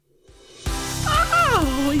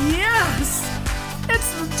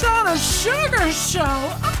Donna Sugar Show.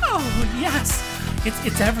 Oh, yes.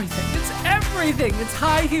 It's everything. It's everything. It's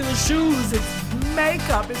high heel shoes. It's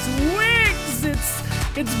makeup. It's wigs.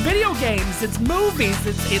 It's video games. It's movies.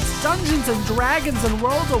 It's Dungeons and Dragons and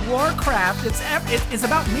World of Warcraft. It's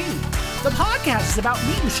about me. The podcast is about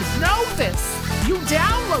me. You should know this. You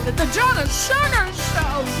downloaded the Donna Sugar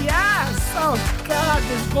Show. Yes. Oh, God,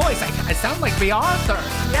 this voice. I sound like the author.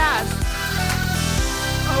 Yes.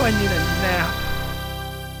 Oh, I need a nap.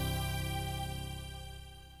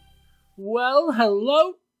 Well,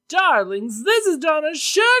 hello, darlings. This is Donna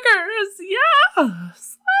Sugars.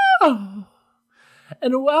 Yes. Oh.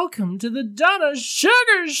 And welcome to the Donna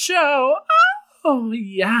Sugar Show. Oh,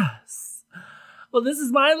 yes. Well, this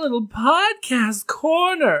is my little podcast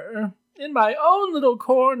corner. In my own little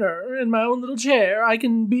corner, in my own little chair, I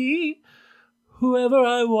can be whoever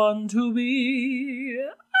I want to be.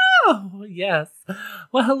 Oh, yes.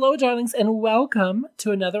 Well, hello, darlings, and welcome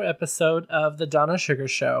to another episode of the Donna Sugar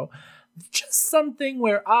Show. Just something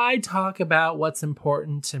where I talk about what's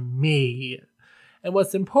important to me. And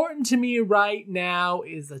what's important to me right now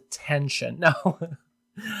is attention.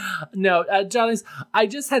 No, darlings, I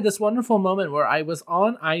just had this wonderful moment where I was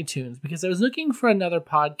on iTunes because I was looking for another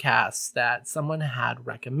podcast that someone had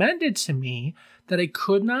recommended to me that I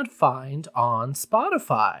could not find on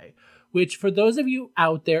Spotify, which for those of you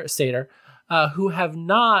out there, Sater, who have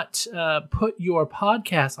not put your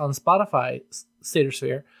podcast on Spotify, Sater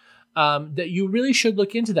Sphere, that you really should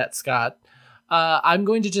look into that, Scott. I'm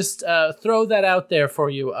going to just throw that out there for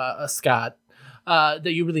you, Scott.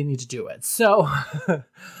 That you really need to do it. So,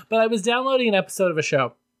 but I was downloading an episode of a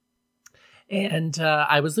show and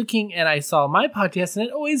I was looking and I saw my podcast, and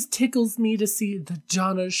it always tickles me to see the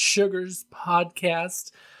Donna Sugars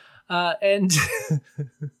podcast. And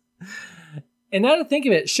now to think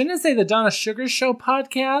of it, shouldn't it say the Donna Sugars Show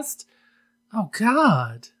podcast? Oh,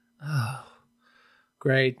 God. Oh,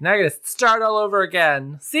 great. Now I gotta start all over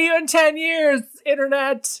again. See you in 10 years,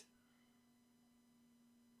 Internet.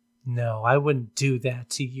 No, I wouldn't do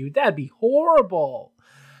that to you. That'd be horrible.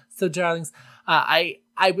 So, darlings, I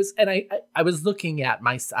was looking at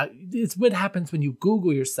my. It's what happens when you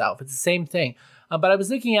Google yourself. It's the same thing. But I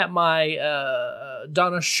was looking at my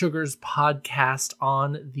Donna Sugars podcast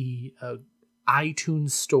on the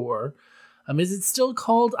iTunes store. Is it still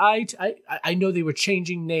called I know they were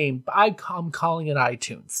changing name, but I'm calling it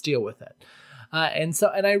iTunes. Deal with it.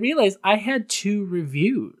 And I realized I had 2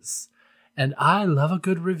 reviews. And I love a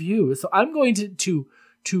good review. So I'm going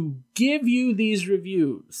to give you these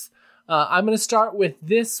reviews. I'm going to start with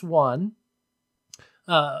this one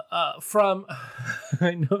from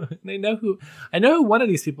I know who one of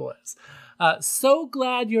these people is. So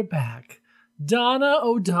glad you're back. Donna,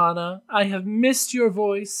 oh Donna, I have missed your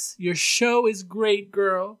voice. Your show is great,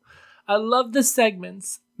 girl. I love the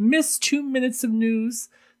segments. Missed 2 minutes of news.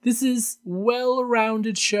 This is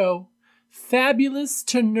well-rounded show. Fabulous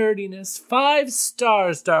to nerdiness. 5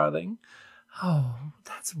 stars, darling. Oh,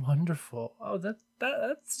 that's wonderful. Oh, that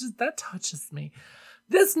touches me.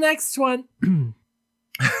 This next one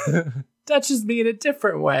touches me in a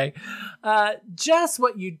different way. Just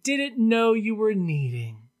what you didn't know you were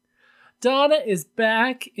needing. Donna is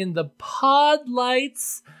back in the pod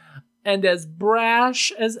lights and as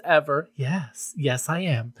brash as ever. Yes, I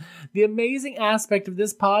am. The amazing aspect of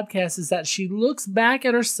this podcast is that she looks back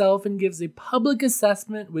at herself and gives a public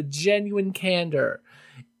assessment with genuine candor.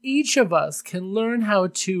 Each of us can learn how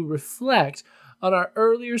to reflect on our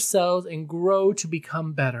earlier selves and grow to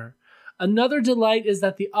become better. Another delight is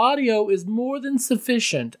that the audio is more than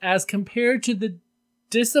sufficient as compared to the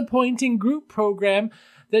disappointing group program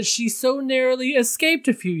that she so narrowly escaped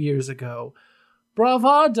a few years ago.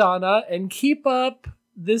 Brava, Donna, and keep up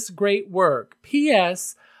this great work.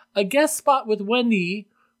 P.S. A guest spot with Wendy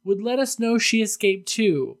would let us know she escaped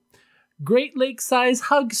too. Great Lake-size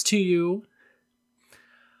hugs to you.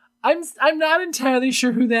 I'm not entirely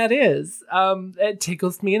sure who that is. It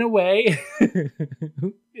tickles me in a way.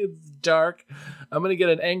 It's dark. I'm gonna get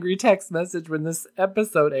an angry text message when this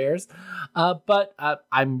episode airs. But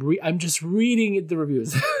I'm just reading the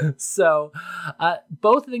reviews. So,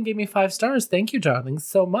 both of them gave me 5 stars. Thank you, darlings,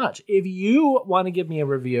 so much. If you want to give me a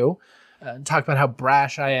review, talk about how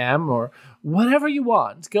brash I am or whatever you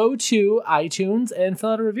want, go to iTunes and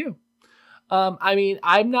fill out a review. I'm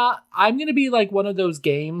going to be like one of those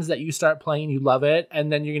games that you start playing, you love it,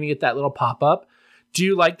 and then you're going to get that little pop-up. Do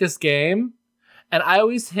you like this game? And I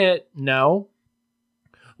always hit no.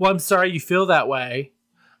 Well, I'm sorry you feel that way.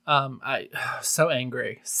 So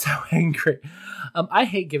angry. I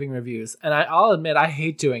hate giving reviews, and I'll admit I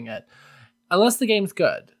hate doing it. Unless the game's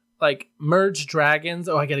good. Like Merge Dragons,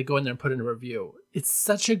 I got to go in there and put in a review. It's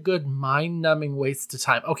such a good mind-numbing waste of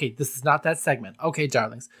time. Okay, this is not that segment. Okay,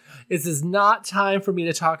 darlings. This is not time for me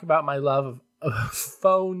to talk about my love of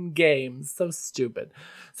phone games. So stupid.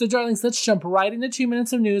 So, darlings, let's jump right into 2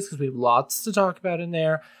 minutes of news because we have lots to talk about in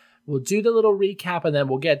there. We'll do the little recap and then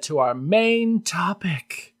we'll get to our main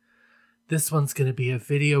topic. This one's going to be a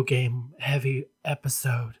video game heavy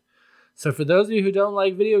episode. So for those of you who don't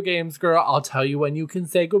like video games, girl, I'll tell you when you can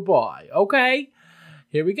say goodbye, okay?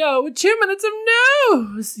 Here we go with 2 minutes of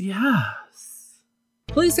news. Yes.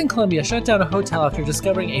 Police in Colombia shut down a hotel after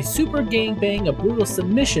discovering a super gangbang of brutal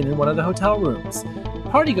submission in one of the hotel rooms.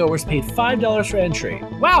 Partygoers paid $5 for entry.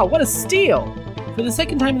 Wow, what a steal! For the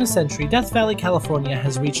second time in a century, Death Valley, California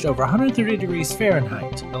has reached over 130 degrees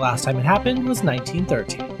Fahrenheit. The last time it happened was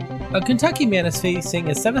 1913. A Kentucky man is facing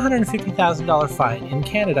a $750,000 fine in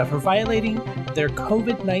Canada for violating their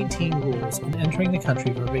COVID-19 rules and entering the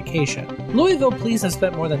country for vacation. Louisville police have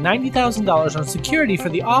spent more than $90,000 on security for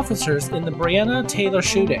the officers in the Breonna Taylor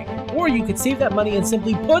shooting. Or you could save that money and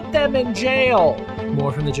simply put them in jail.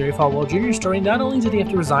 More from the Jerry Falwell Jr. story. Not only did he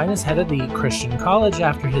have to resign as head of the Christian college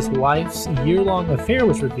after his wife's year-long affair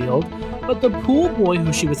was revealed, but the pool boy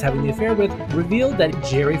who she was having the affair with revealed that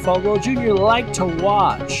Jerry Falwell Jr. liked to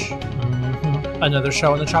watch. Another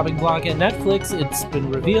show on the chopping block at Netflix, it's been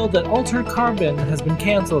revealed that Altered Carbon has been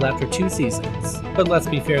canceled after 2 seasons. But let's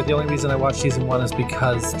be fair, the only reason I watched season 1 is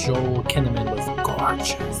because Joel Kinnaman was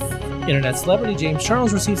gorgeous. Internet celebrity James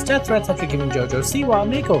Charles receives death threats after giving JoJo Siwa a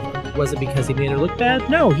makeover. Was it because he made her look bad?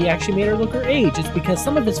 No, he actually made her look her age. It's because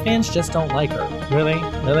some of his fans just don't like her. Really?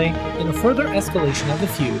 Really? In a further escalation of the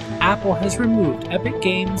feud, Apple has removed Epic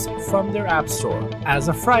Games from their App Store. As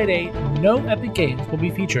of Friday, no Epic Games will be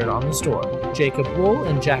featured on the store. Jacob Wool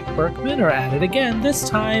and Jack Berkman are at it again, this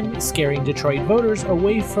time scaring Detroit voters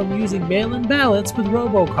away from using mail-in ballots with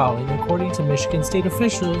robocalling, according to Michigan state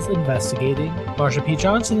officials investigating. Marsha P.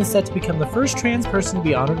 Johnson is set to become the first trans person to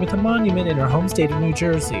be honored with a monument in her home state of New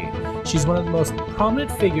Jersey. She's one of the most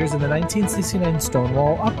prominent figures in the 1969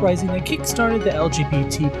 Stonewall Uprising that kickstarted the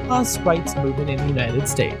LGBT+ rights movement in the United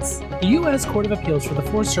States. The U.S. Court of Appeals for the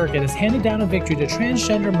Fourth Circuit has handed down a victory to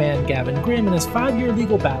transgender man Gavin Grimm in his 5-year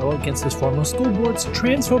legal battle against his former school board's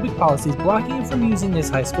transphobic policies blocking him from using his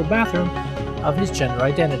high school bathroom of his gender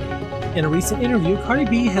identity. In a recent interview, Cardi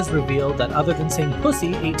B has revealed that other than saying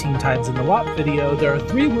pussy 18 times in the WAP video, there are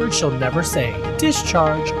 3 words she'll never say: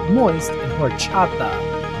 discharge, moist, and horchata.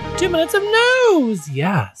 2 minutes of news!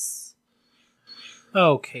 Yes.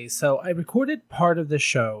 Okay, so I recorded part of the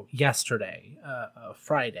show yesterday,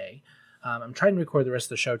 Friday. I'm trying to record the rest of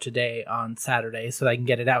the show today on Saturday so that I can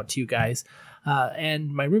get it out to you guys.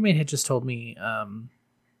 And my roommate had just told me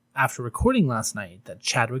after recording last night that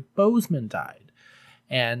Chadwick Boseman died.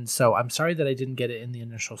 And so I'm sorry that I didn't get it in the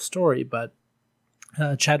initial story, but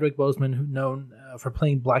Chadwick Boseman, who's known for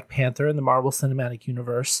playing Black Panther in the Marvel Cinematic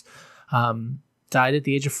Universe, died at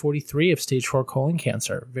the age of 43 of stage 4 colon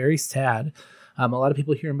cancer. Very sad. A lot of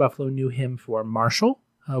people here in Buffalo knew him for Marshall,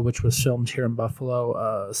 which was filmed here in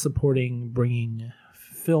Buffalo, supporting bringing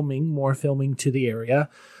more filming to the area.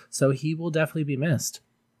 So he will definitely be missed.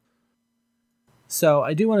 So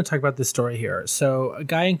I do want to talk about this story here. So a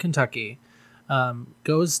guy in Kentucky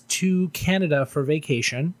goes to Canada for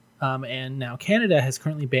vacation, and now Canada has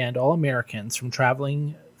currently banned all Americans from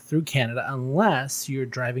traveling through Canada unless you're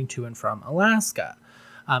driving to and from Alaska.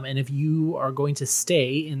 And if you are going to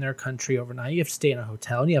stay in their country overnight, you have to stay in a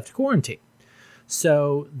hotel and you have to quarantine.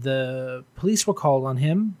 So the police were called on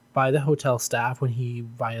him by the hotel staff when he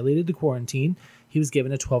violated the quarantine. He was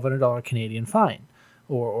given a $1,200 Canadian fine,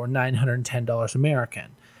 or $910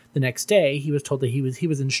 American. The next day, he was told that he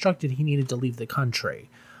was instructed he needed to leave the country.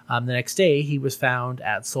 The next day, he was found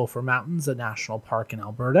at Sulphur Mountains, a national park in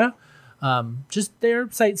Alberta, just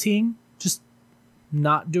there sightseeing, just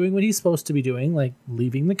not doing what he's supposed to be doing, like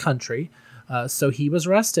leaving the country. So he was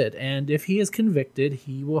arrested, and if he is convicted,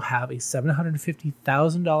 he will have a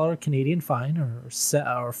 $750,000 Canadian fine, or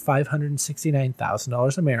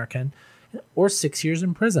 $569,000 American, or 6 years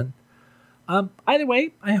in prison. Either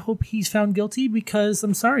way, I hope he's found guilty because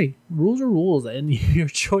I'm sorry, rules are rules, and your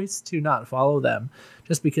choice to not follow them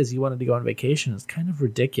just because you wanted to go on vacation is kind of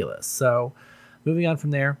ridiculous. So, moving on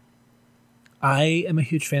from there, I am a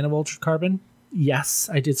huge fan of Altered Carbon. Yes,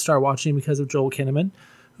 I did start watching because of Joel Kinnaman,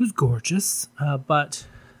 who's gorgeous, but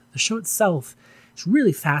the show itself is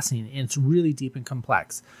really fascinating and it's really deep and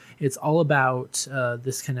complex. It's all about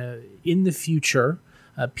this kind of in the future.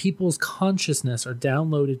 People's consciousness are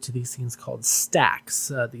downloaded to these things called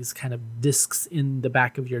stacks, these kind of discs in the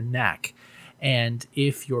back of your neck. And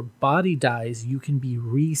if your body dies, you can be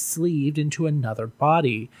re-sleeved into another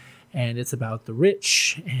body. And it's about the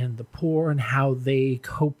rich and the poor and how they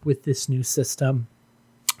cope with this new system.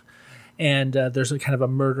 And there's a kind of a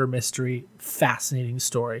murder mystery, fascinating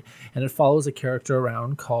story. And it follows a character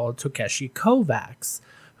around called Takeshi Kovacs,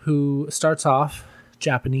 who starts off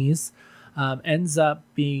Japanese, ends up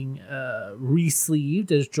being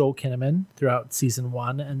re-sleeved as Joel Kinnaman throughout season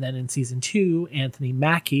 1. And then in season 2, Anthony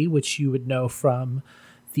Mackie, which you would know from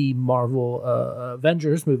the Marvel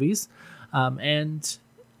Avengers movies. And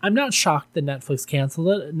I'm not shocked that Netflix canceled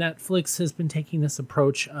it. Netflix has been taking this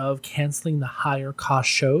approach of canceling the higher cost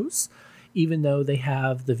shows, even though they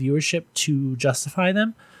have the viewership to justify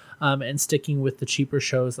them, and sticking with the cheaper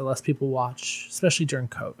shows that less people watch, especially during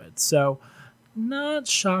COVID. So not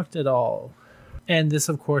shocked at all. And this,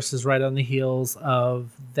 of course, is right on the heels of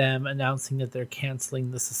them announcing that they're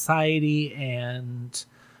canceling The Society and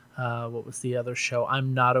what was the other show?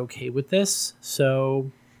 I'm Not Okay With This. So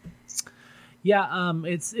yeah,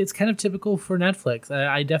 it's kind of typical for Netflix.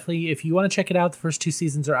 I definitely, if you want to check it out, the first 2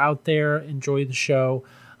 seasons are out there. Enjoy the show,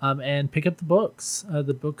 and pick up the books.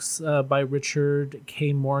 The books by Richard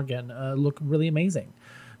K. Morgan look really amazing.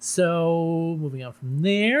 So moving on from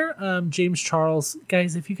there, James Charles,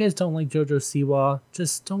 guys, if you guys don't like JoJo Siwa,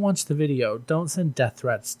 just don't watch the video. Don't send death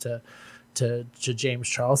threats to James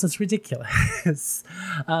Charles. It's ridiculous.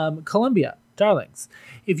 Columbia, darlings,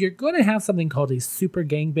 if you're going to have something called a super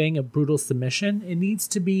gangbang, a brutal submission, it needs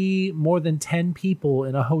to be more than 10 people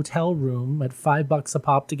in a hotel room at $5 a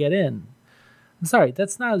pop to get in. I'm sorry,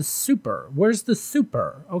 that's not a super. Where's the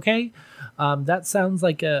super? Okay, that sounds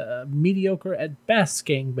like a mediocre at best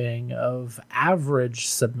gangbang of average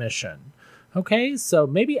submission. Okay, so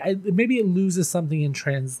maybe it loses something in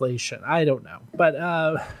translation. I don't know,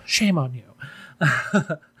 but shame on you.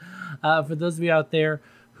 For those of you out there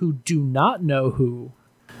who do not know who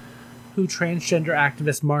transgender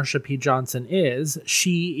activist Marsha P. Johnson is,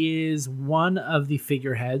 she is one of the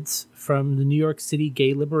figureheads from the New York City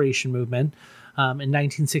gay liberation movement in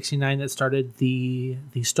 1969 that started the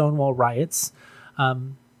Stonewall riots.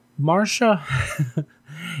 Marsha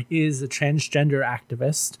is a transgender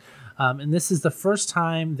activist. And this is the first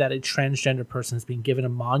time that a transgender person has been given a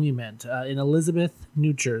monument in Elizabeth,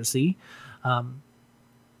 New Jersey.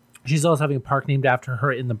 She's also having a park named after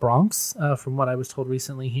her in the Bronx, from what I was told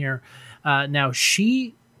recently here. Now,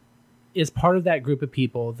 she is part of that group of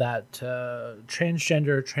people that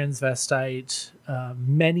transgender, transvestite,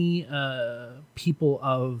 many people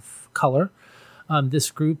of color,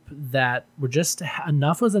 this group that were just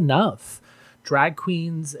enough was enough. Drag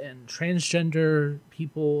queens and transgender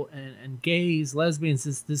people and gays, lesbians,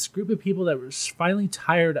 this group of people that were finally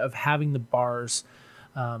tired of having the bars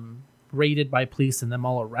raided by police and them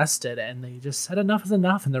all arrested, and they just said enough is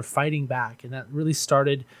enough, and they're fighting back. And that really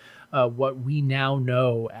started what we now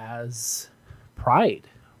know as Pride.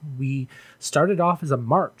 We started off as a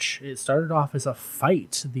march. It started off as a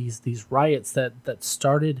fight. These riots that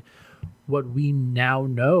started what we now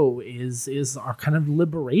know is our kind of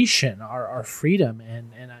liberation, our freedom.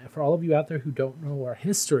 And for all of you out there who don't know our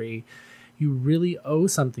history, you really owe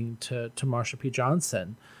something to Marsha P.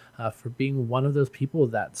 Johnson for being one of those people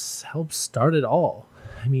that's helped start it all.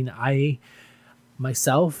 I mean, I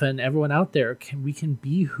myself and everyone out there we can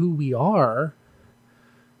be who we are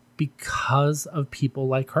because of people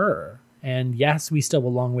like her. And yes, we still have a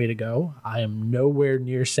long way to go. I am nowhere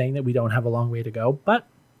near saying that we don't have a long way to go, but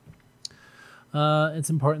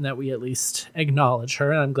it's important that we at least acknowledge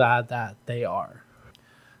her, and I'm glad that they are.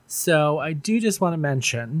 So I do just want to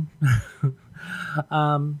mention,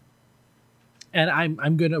 and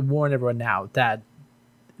I'm going to warn everyone now that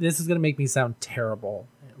this is going to make me sound terrible,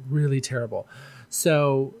 really terrible.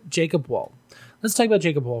 So Jacob Wohl. Let's talk about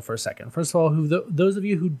Jacob Wohl for a second. First of all, those of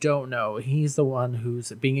you who don't know, he's the one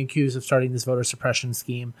who's being accused of starting this voter suppression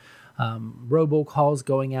scheme. Robocalls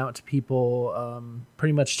going out to people,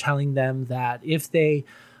 pretty much telling them that if they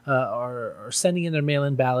are sending in their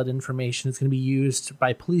mail-in ballot information, it's going to be used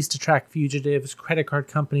by police to track fugitives, credit card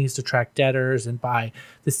companies to track debtors, and by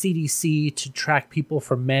the CDC to track people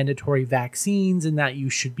for mandatory vaccines, and that you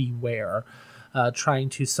should beware. Trying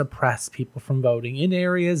to suppress people from voting in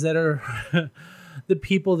areas that are the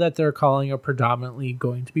people that they're calling are predominantly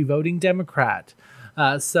going to be voting Democrat.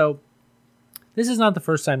 So this is not the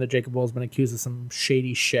first time that Jacob Wohl has been accused of some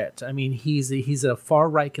shady shit. I mean, he's a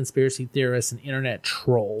far-right conspiracy theorist and internet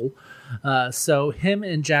troll. So him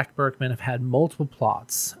and Jack Berkman have had multiple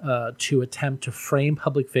plots to attempt to frame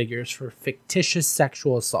public figures for fictitious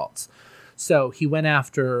sexual assaults. So he went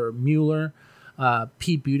after Mueller,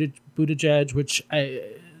 Pete Buttigieg, which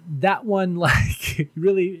that one, like,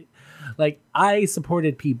 really, Like, I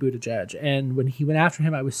supported Pete Buttigieg, and when he went after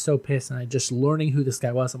him, I was so pissed, and I just learning who this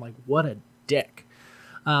guy was, I'm like, what a dick.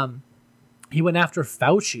 He went after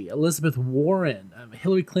Fauci, Elizabeth Warren,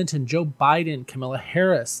 Hillary Clinton, Joe Biden, Kamala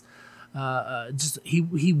Harris.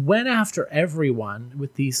 He went after everyone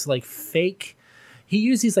with these like fake. He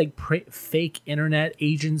used these like fake internet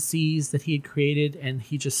agencies that he had created, and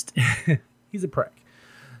he just he's a prick.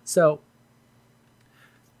 So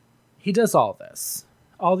he does all this,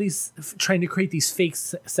 all these trying to create these fake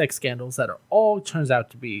sex scandals that are all turns out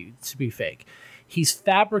to be fake. He's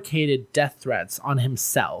fabricated death threats on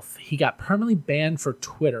himself. He got permanently banned for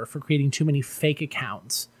Twitter for creating too many fake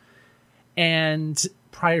accounts. And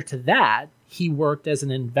prior to that, he worked as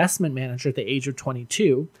an investment manager at the age of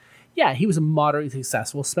 22. Yeah, he was moderately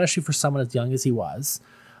successful, especially for someone as young as he was,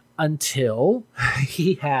 until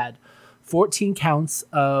he had 14 counts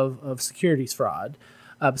of securities fraud,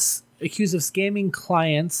 accused of scamming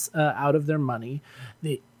clients out of their money.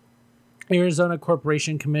 The Arizona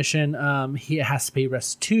Corporation Commission, he has to pay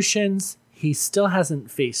restitutions. He still hasn't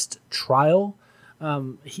faced trial.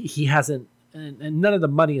 He hasn't, and none of the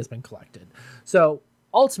money has been collected. So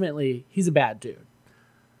ultimately, he's a bad dude.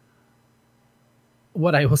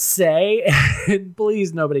 What I will say, and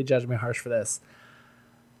please nobody judge me harsh for this,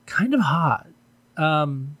 kind of hot.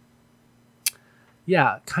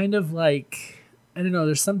 Yeah, kind of like, I don't know,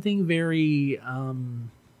 there's something very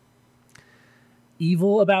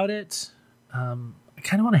evil about it. I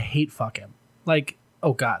kind of want to hate fuck him. Like,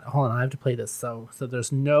 oh God, hold on, I have to play this. So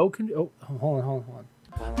there's no, hold on.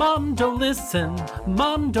 Mom, don't listen.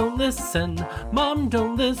 Mom, don't listen. Mom,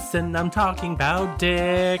 don't listen. I'm talking about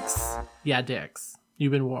dicks. Yeah, dicks.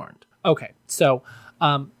 You've been warned. Okay, so, he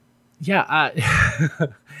has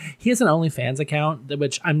an OnlyFans account,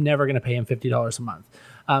 which I'm never going to pay him $50 a month.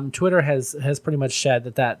 Twitter has pretty much said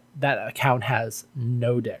that account has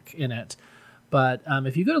no dick in it. But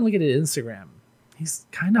if you go to look at his Instagram, he's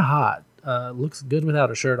kind of hot. Looks good without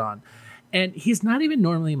a shirt on. And he's not even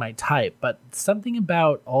normally my type, but something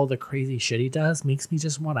about all the crazy shit he does makes me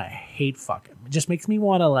just want to hate fuck him. It just makes me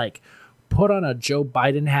want to like put on a Joe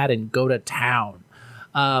Biden hat and go to town.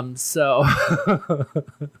 So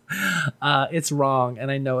it's wrong, and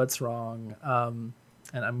I know it's wrong. And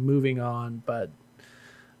I'm moving on, but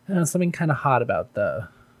something kind of hot about the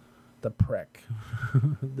prick,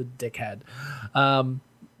 the dickhead. But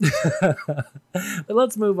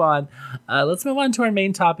let's move on. Let's move on to our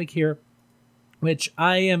main topic here, which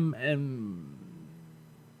I am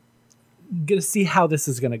going to see how this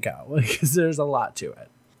is going to go, because there's a lot to it.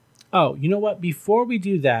 Oh, you know what? Before we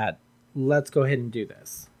do that, let's go ahead and do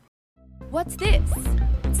this. What's this?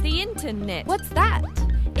 It's the internet. What's that?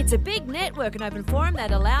 It's a big network and open forum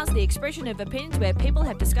that allows the expression of opinions where people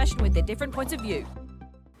have discussion with their different points of view.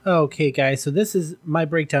 Okay, guys, so this is my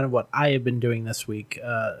breakdown of what I have been doing this week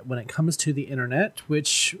when it comes to the internet,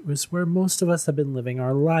 which was where most of us have been living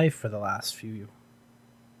our life for the last few.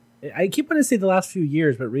 I keep wanting to say the last few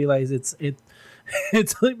years, but realize it's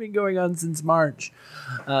only been going on since March.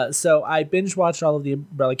 So I binge watched all of the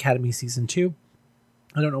Umbrella Academy season 2.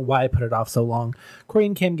 I don't know why I put it off so long. Corey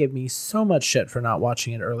and Kim gave me so much shit for not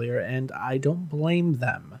watching it earlier, and I don't blame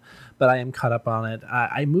them, but I am caught up on it.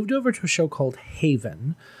 I moved over to a show called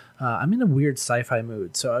Haven. I'm in a weird sci-fi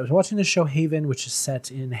mood. So I was watching the show Haven, which is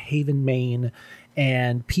set in Haven, Maine,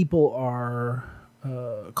 and people are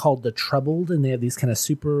called the Troubled, and they have these kind of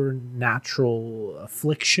supernatural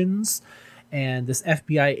afflictions. And this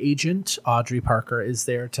FBI agent, Audrey Parker, is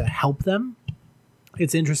there to help them.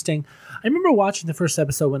 It's interesting. I remember watching the first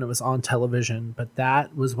episode when it was on television, but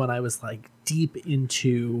that was when I was like deep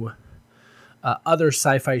into other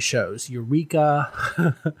sci-fi shows,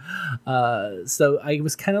 Eureka. So I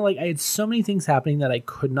was kind of like, I had so many things happening that I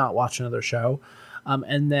could not watch another show.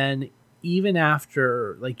 And then even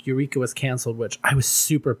after like Eureka was canceled, which I was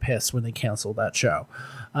super pissed when they canceled that show,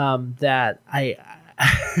 that I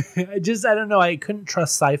don't know. I couldn't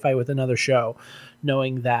trust sci-fi with another show,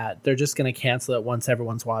 knowing that they're just going to cancel it once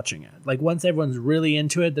everyone's watching it. Like once everyone's really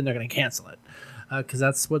into it, then they're going to cancel it. Because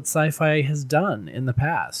that's what sci-fi has done in the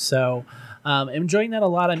past. So I'm enjoying that a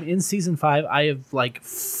lot. I'm in season 5. I have like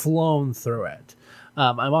flown through it.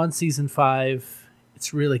 I'm on season 5.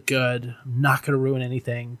 It's really good. I'm not going to ruin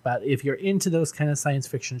anything. But if you're into those kind of science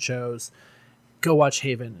fiction shows, go watch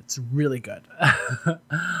Haven. It's really good.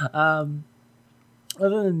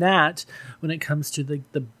 Other than that, when it comes to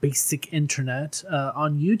the basic internet,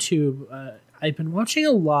 on YouTube, I've been watching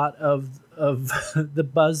a lot of the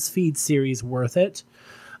BuzzFeed series Worth It.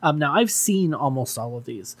 Now, I've seen almost all of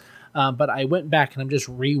these, but I went back and I'm just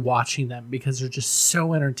rewatching them because they're just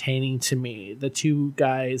so entertaining to me. The two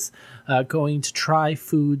guys going to try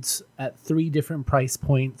foods at 3 different price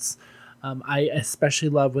points. I especially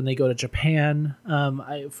love when they go to Japan.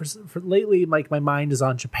 For lately, like my mind is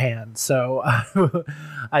on Japan, so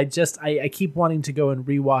I keep wanting to go and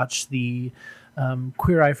rewatch the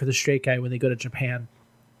Queer Eye for the Straight Guy when they go to Japan.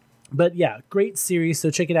 But yeah, great series.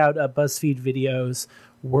 So check it out. BuzzFeed videos,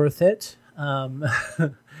 worth it.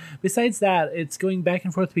 Besides that, it's going back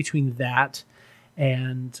and forth between that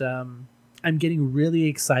and I'm getting really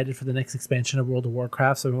excited for the next expansion of World of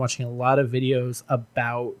Warcraft. So I've been watching a lot of videos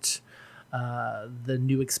about the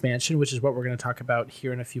new expansion, which is what we're going to talk about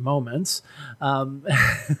here in a few moments.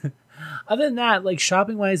 Other than that, like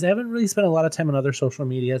shopping wise, I haven't really spent a lot of time on other social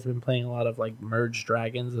media. I've been playing a lot of like Merge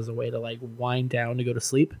Dragons as a way to like wind down to go to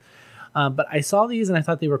sleep. But I saw these and I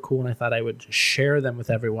thought they were cool and I thought I would share them with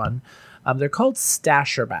everyone. They're called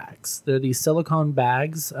Stasher bags. They're these silicone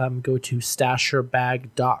bags. Go to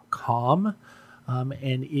stasherbag.com.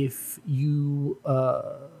 And if you'll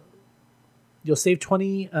save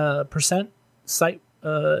 20% site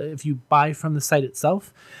if you buy from the site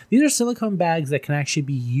itself. These are silicone bags that can actually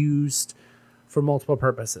be used for multiple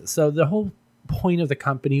purposes. So the whole point of the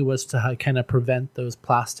company was to kind of prevent those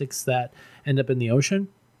plastics that end up in the ocean.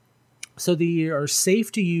 So they are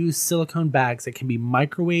safe to use silicone bags that can be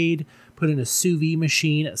microwaved, put in a sous vide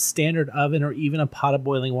machine, a standard oven, or even a pot of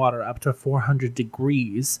boiling water up to 400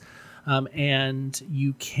 degrees. And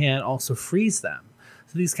you can also freeze them.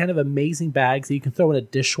 So these kind of amazing bags that you can throw in a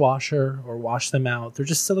dishwasher or wash them out. They're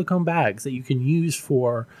just silicone bags that you can use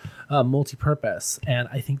for multi-purpose. And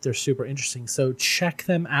I think they're super interesting. So check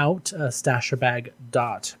them out,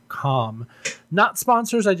 stasherbag.com. Not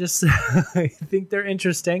sponsors. I just I think they're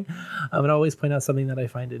interesting. I would always point out something that I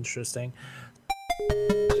find interesting.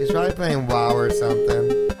 She's probably playing WoW or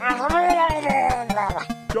something.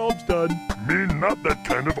 Job's done. Me not that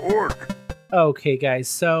kind of orc. Okay, guys,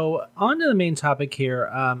 so on to the main topic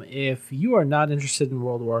here. If you are not interested in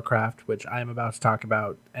World of Warcraft, which I'm about to talk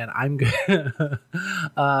about, and I'm going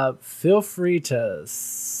feel free to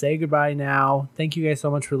say goodbye now. Thank you guys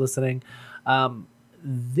so much for listening.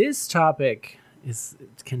 This topic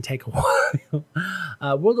can take a while.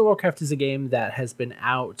 World of Warcraft is a game that has been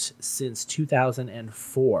out since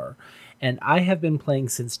 2004. And I have been playing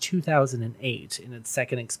since 2008 in its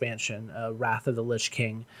second expansion, Wrath of the Lich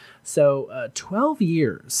King. So 12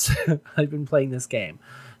 years I've been playing this game.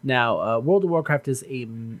 Now, World of Warcraft is a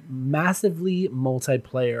massively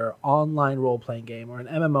multiplayer online role-playing game, or an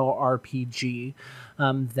MMORPG,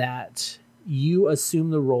 that you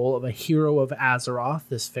assume the role of a hero of Azeroth,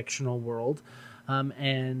 this fictional world,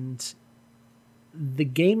 and the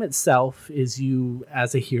game itself is you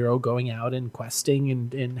as a hero going out and questing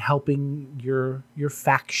and helping your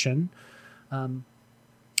faction,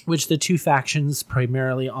 which the two factions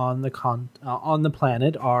primarily on the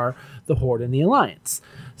planet are the Horde and the Alliance.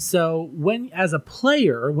 So as a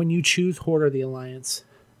player, when you choose Horde or the Alliance,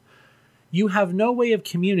 you have no way of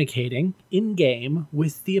communicating in game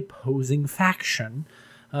with the opposing faction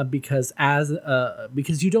because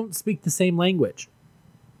you don't speak the same language.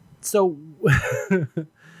 So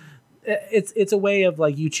it's a way of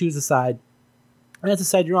like you choose a side, and that's the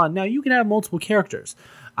side you're on. Now you can have multiple characters.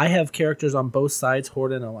 I have characters on both sides,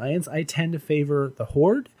 Horde and Alliance. I tend to favor the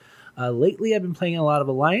Horde. Lately, I've been playing a lot of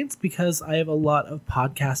Alliance because I have a lot of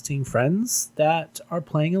podcasting friends that are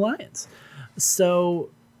playing Alliance.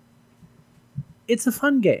 So it's a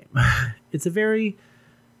fun game. It's the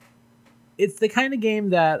kind of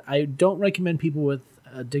game that I don't recommend people with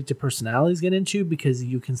addictive personalities get into because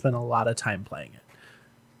you can spend a lot of time playing it,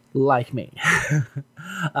 like me.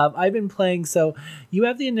 I've been playing, so you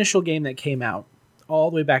have the initial game that came out all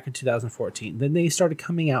the way back in 2014. Then they started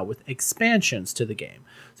coming out with expansions to the game.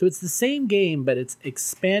 So it's the same game, but it's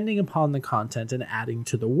expanding upon the content and adding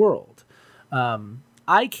to the world.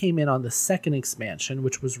 I came in on the second expansion,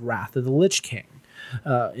 which was Wrath of the Lich King,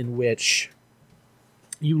 in which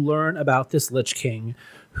you learn about this Lich King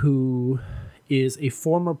who is a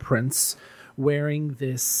former prince wearing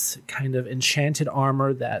this kind of enchanted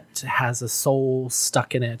armor that has a soul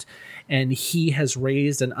stuck in it, and he has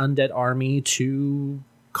raised an undead army to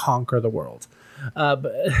conquer the world. Now,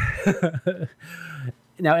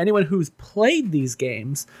 anyone who's played these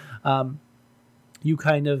games, you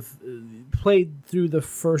kind of played through the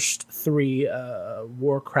first 3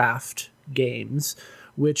 Warcraft games,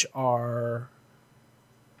 which are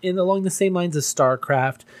along the same lines as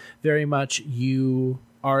StarCraft. Very much you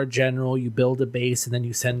are a general, you build a base, and then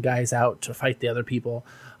you send guys out to fight the other people.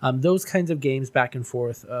 Those kinds of games back and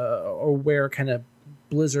forth, or where kind of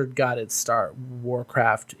Blizzard got its start.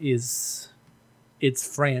 Warcraft is its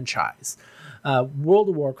franchise. World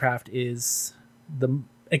of Warcraft is the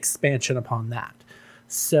expansion upon that.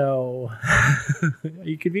 So, are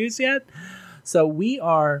you confused yet? So we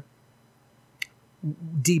are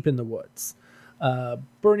deep in the woods.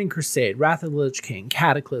 Burning Crusade, Wrath of the Lich King,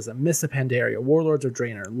 Cataclysm, Mists of Pandaria, Warlords of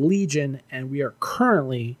Draenor, Legion, and we are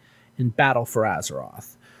currently in Battle for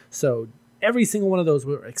Azeroth. So every single one of those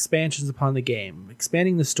were expansions upon the game,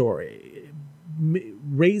 expanding the story,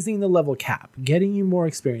 raising the level cap, getting you more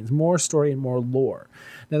experience, more story, and more lore.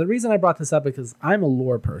 Now, the reason I brought this up is because I'm a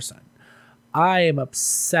lore person. I am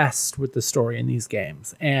obsessed with the story in these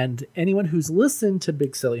games. And anyone who's listened to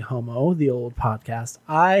Big Silly Homo, the old podcast,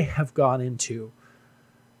 I have gone into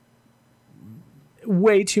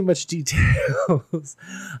way too much details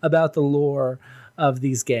about the lore of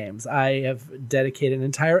these games. I have dedicated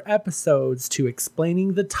entire episodes to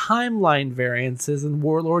explaining the timeline variances in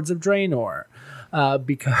Warlords of Draenor,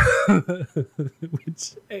 because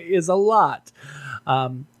which is a lot.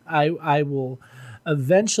 I will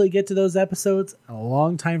eventually get to those episodes a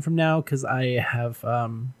long time from now, because I have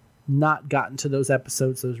not gotten to those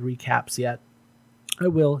episodes, those recaps yet. I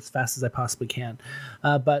will as fast as I possibly can.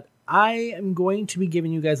 But I am going to be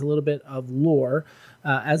giving you guys a little bit of lore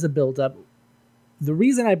as a build-up. The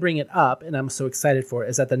reason I bring it up, and I'm so excited for it,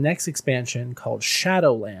 is that the next expansion, called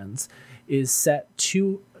Shadowlands, is set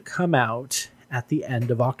to come out at the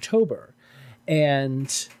end of October.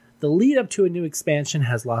 And the lead up to a new expansion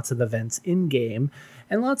has lots of events in-game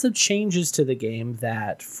and lots of changes to the game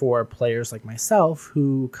that, for players like myself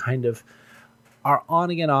who kind of are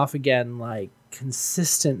on again, off again, like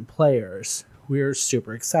consistent players, we're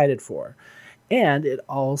super excited for. And it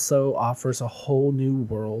also offers a whole new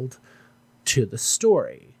world to the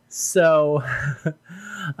story. So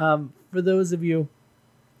for those of you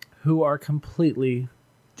who are completely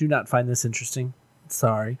do not find this interesting,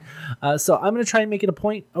 sorry. So I'm going to try and make it a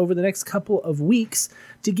point over the next couple of weeks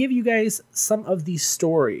to give you guys some of the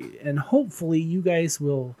story, and hopefully you guys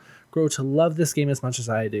will grow to love this game as much as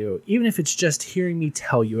I do, even if it's just hearing me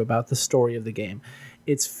tell you about the story of the game.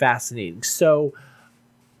 It's fascinating. So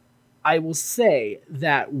I will say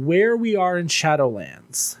that where we are in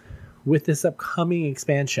Shadowlands with this upcoming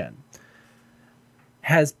expansion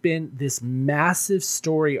has been this massive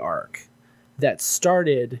story arc that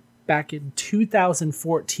started back in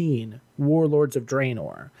 2014, Warlords of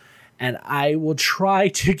Draenor. And I will try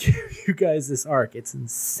to give you guys this arc. It's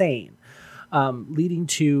insane. Leading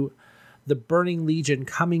to the Burning Legion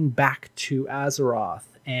coming back to Azeroth,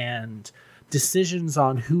 and decisions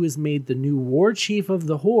on who is made the new war chief of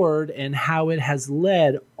the Horde, and how it has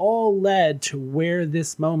led to where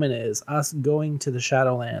this moment is, us going to the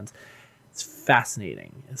Shadowlands. It's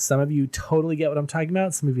fascinating. Some of you totally get what I'm talking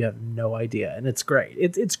about. Some of you have no idea, and it's great.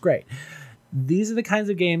 It's great. These are the kinds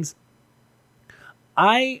of games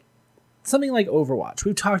something like Overwatch.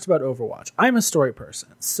 We've talked about Overwatch. I'm a story person.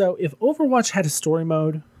 So if Overwatch had a story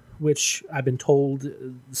mode, which I've been told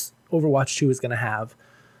Overwatch 2 is going to have,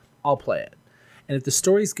 I'll play it. And if the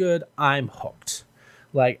story's good, I'm hooked.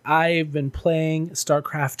 Like, I've been playing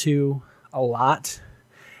StarCraft 2 a lot,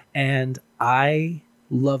 and I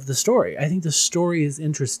love the story. I think the story is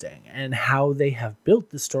interesting, and how they have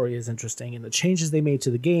built the story is interesting, and the changes they made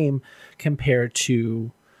to the game compared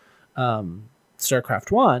to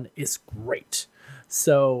StarCraft 1 is great.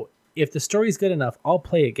 So if the story is good enough, I'll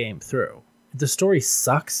play a game through. If the story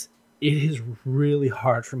sucks, it is really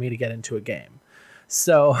hard for me to get into a game.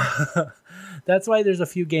 So that's why there's a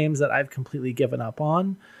few games that I've completely given up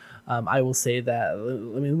on. I will say that.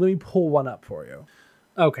 Let me pull one up for you.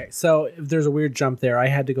 Okay, so if there's a weird jump there, I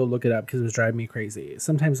had to go look it up because it was driving me crazy.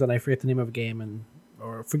 Sometimes when I forget the name of a game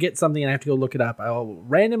or forget something and I have to go look it up, I'll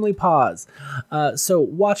randomly pause. So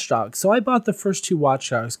Watch Dogs. So I bought the first two Watch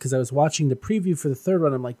Dogs because I was watching the preview for the third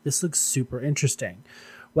one. I'm like, this looks super interesting.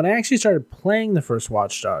 When I actually started playing the first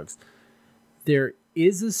Watch Dogs, there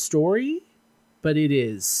is a story, but it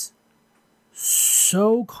is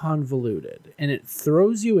so convoluted and it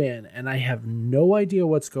throws you in, and I have no idea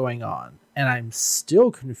what's going on, and I'm still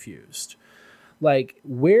confused. Like,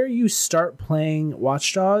 where you start playing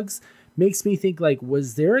Watch Dogs makes me think, like,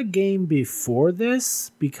 was there a game before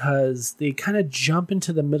this? Because they kind of jump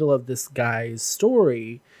into the middle of this guy's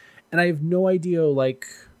story, and I have no idea, like,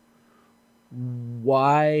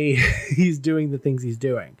 why he's doing the things he's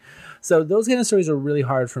doing. So those kind of stories are really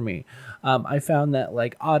hard for me. I found that,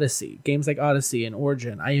 like, games like Odyssey and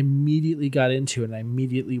Origin, I immediately got into, and I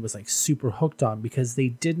immediately was, like, super hooked on, because they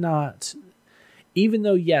did not, even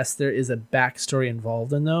though, yes, there is a backstory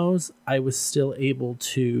involved in those, I was still able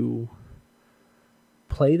to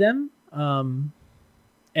play them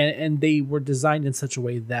and they were designed in such a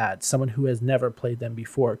way that someone who has never played them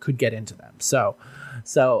before could get into them. So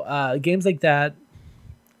games like that,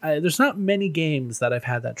 there's not many games that I've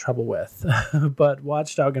had that trouble with, but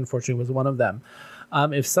Watchdog, unfortunately, was one of them.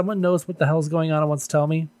 If someone knows what the hell's going on and wants to tell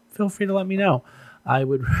me, feel free to let me know. I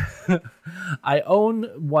would. I own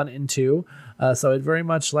 1 and 2, so I'd very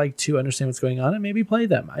much like to understand what's going on and maybe play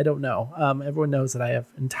them. I don't know. Everyone knows that I have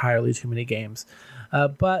entirely too many games.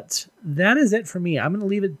 But that is it for me. I'm going to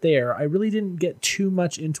leave it there. I really didn't get too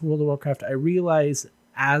much into World of Warcraft. I realized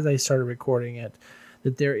as I started recording it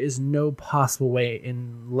that there is no possible way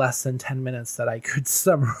in less than 10 minutes that I could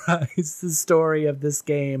summarize the story of this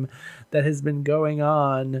game that has been going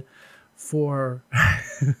on for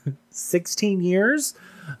 16 years.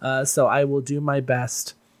 So I will do my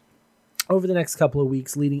best over the next couple of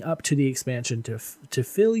weeks leading up to the expansion to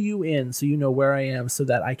fill you in so you know where I am, so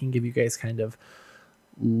that I can give you guys kind of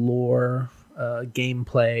lore,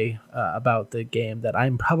 gameplay about the game that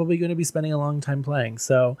I'm probably going to be spending a long time playing.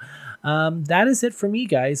 So that is it for me,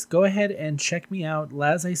 guys. Go ahead and check me out.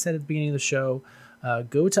 As I said at the beginning of the show,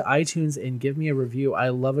 go to iTunes and give me a review. I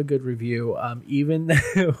love a good review, even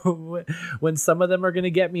when some of them are going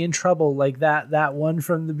to get me in trouble, like that one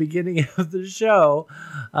from the beginning of the show.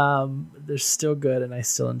 They're still good, and I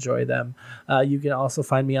still enjoy them. You can also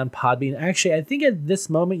find me on Podbean. Actually, I think at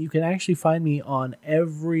this moment you can actually find me on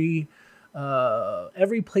every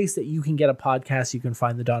place that you can get a podcast. You can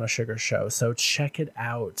find the Donna Sugar Show, so check it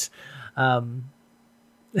out. And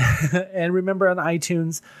remember, on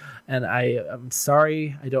iTunes, and I'm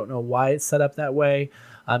sorry, I don't know why it's set up that way.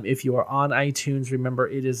 If you are on iTunes, remember,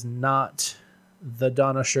 it is not the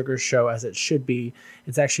Donna Sugar Show as it should be.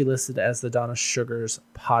 It's actually listed as the Donna Sugars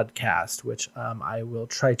Podcast, which I will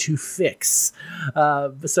try to fix.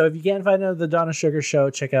 So if you can't find the Donna Sugar Show,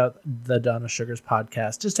 check out the Donna Sugars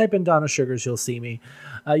Podcast. Just type in Donna Sugars, you'll see me.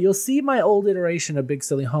 You'll see my old iteration of Big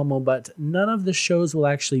Silly Homo, but none of the shows will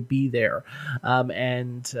actually be there.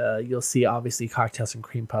 And you'll see, obviously, Cocktails and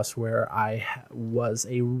Cream Puffs, where I was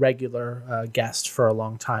a regular guest for a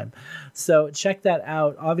long time. So check that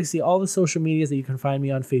out. Obviously, all the social medias that you can find me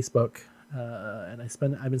on Facebook. And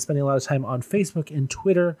I've been spending a lot of time on Facebook and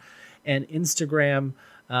Twitter and Instagram,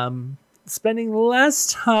 spending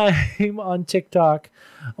less time on TikTok,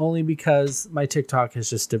 only because my TikTok has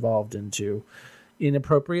just devolved into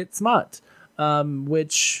inappropriate smut,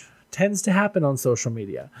 which tends to happen on social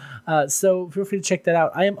media. So feel free to check that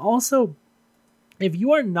out. I am also, if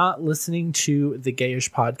you are not listening to the Gayish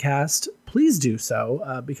podcast, please do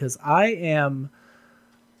so, because I am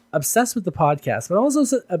obsessed with the podcast, but also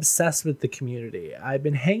obsessed with the community. I've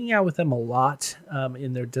been hanging out with them a lot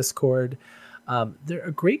in their Discord. They're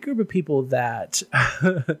a great group of people that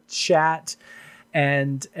chat,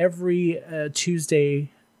 and every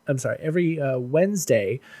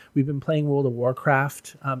Wednesday, we've been playing World of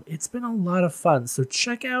Warcraft. It's been a lot of fun. So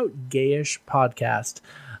check out Gayish Podcast.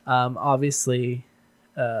 Obviously,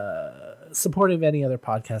 supportive of any other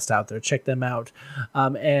podcast out there, check them out.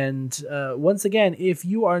 And once again, if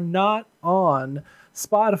you are not on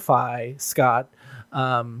Spotify, Scott,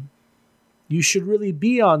 you should really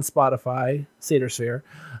be on Spotify, Satyr,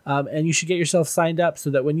 and you should get yourself signed up so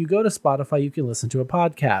that when you go to Spotify, you can listen to a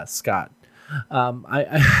podcast, Scott. I'm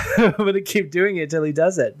going to keep doing it till he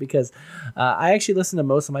does it, because I actually listen to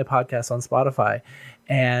most of my podcasts on Spotify,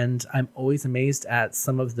 and I'm always amazed at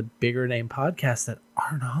some of the bigger name podcasts that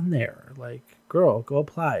aren't on there. Like, girl, go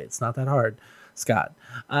apply. It's not that hard, Scott.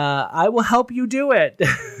 I will help you do it.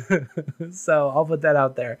 So I'll put that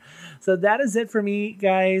out there. So that is it for me,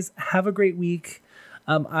 guys. Have a great week.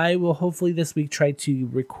 I will hopefully this week try to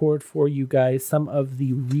record for you guys some of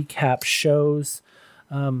the recap shows.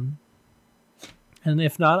 And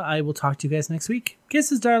if not, I will talk to you guys next week.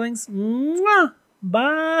 Kisses, darlings. Mwah!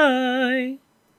 Bye.